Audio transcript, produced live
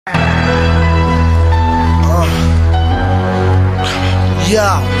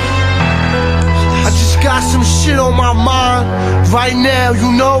Yeah, I just got some shit on my mind right now,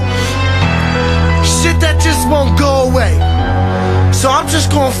 you know. Shit that just won't go away. So I'm just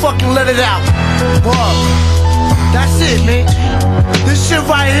gonna fucking let it out. Whoa. That's it, man. This shit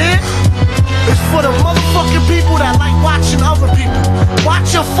right here is for the motherfucking people that like watching other people.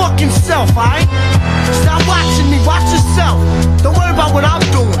 Watch your fucking self, alright? Stop watching me, watch yourself. Don't worry about what I'm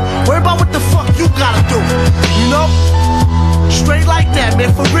doing. Worry about what the fuck you gotta do. You know? Straight like that, man,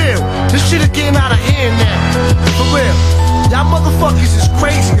 for real. This shit is getting out of hand now. For real. Y'all motherfuckers is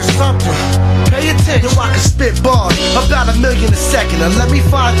crazy or something. Pay attention. Yo, I can spit bars about 1 million a second. And let me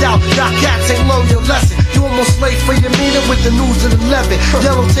find out y'all cats ain't learned your lesson. You almost late for your meeting with the news at 11.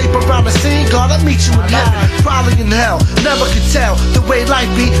 Yellow tape around the scene, God, I'll meet you in heaven. Probably in hell, never could tell the way life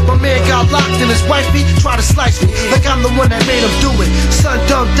be. My man got locked and his wifey try to slice me like I'm the one that made him do it. Son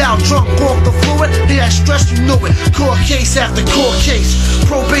dumbed out, drunk off the fluid. He had stress, you knew it. Court case after court case.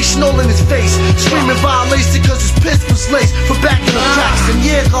 Probation all in his face. Screaming violation cause his piss was laced for back in the cracks. And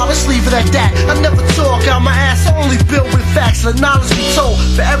yeah, God, let's leave it at that. I never talk out my ass, I only build with facts. Let knowledge be told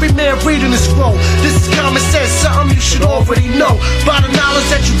for every man reading this scroll. This is common sense, something you should already know. By the knowledge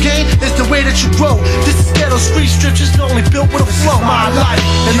that you gain is the way that you grow. This is ghetto street scriptures only built with a flow. My life,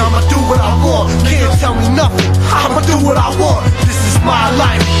 and I'ma do what I want. Can't tell me nothing, I'ma do what I want. This is my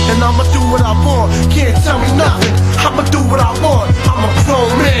life, and I'ma do what I want. Can't tell me nothing, I'ma do what I want. I'm a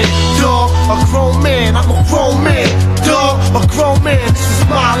grown man, dog, a grown man. I'm a grown man, dog, a grown man. This is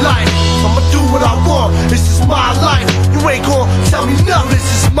my life, I'ma do what I want. This is my life, you ain't gon' tell me nothing. This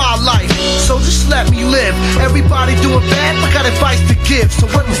is my life, so just let me live. Everybody doing bad, I got advice to give. So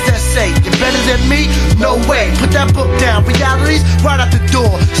what does that say? You're better than me? No way. Put that book down. Reality's right out the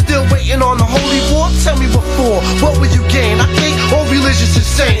door. Still waiting on the holy war? Tell me what for. What will you gain? I think all religion's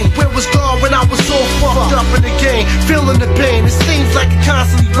insane. Where was God when I was all fucked up in the game? Feeling the pain. It seems like it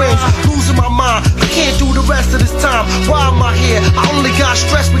constantly rains. Losing my mind. I can't do the rest of this time. Why am I here? I only got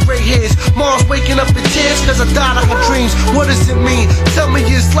stress with gray hairs. Mom's waking up in tears cause I died of her dreams. What does it mean? Tell me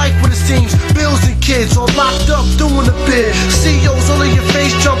it's life what it seems. Bills and kids all locked up doing the bid. CEOs all in your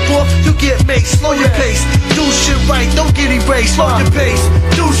face, jump off, you get maced. Slow your pace, do shit right, don't get erased. Slow your pace,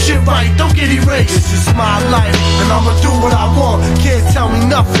 do shit right, don't get erased. This is my life, and I'ma do what I want. Can't tell me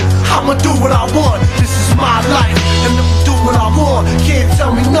nothing, I'ma do what I want. This is my life, and I'ma do what I want. Can't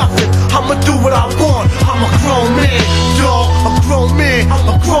tell me nothing, I'ma do what I want. I'm a grown man, dog, a grown man. I'm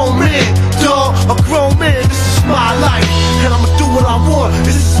a grown man, dog, a grown man. This is my life, and I'ma do what I want.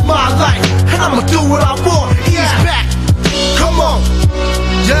 This is my life, and I'ma do what I want. Ease back, come on,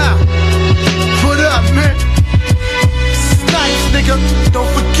 yeah. Put up, man. Snipes, nigga, don't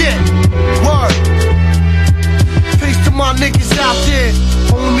forget. Word. Peace to my niggas out there.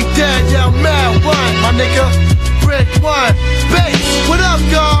 Holding me down, yeah, I'm mad. One, my nigga. Brick, one. Bass, what up,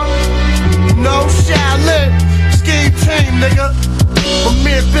 y'all? No, Shaolin. Skeme team, nigga.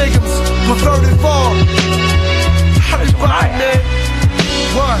 Amir Bigums, perverted Vaughn. Everybody, man.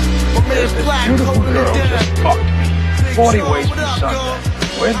 One. Amir Black, holding Beautiful girl it just down. fucked me. 40 ways from What up, sunset.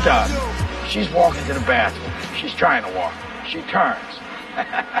 y'all? We're done. She's walking to the bathroom. She's trying to walk. She turns.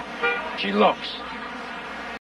 She looks.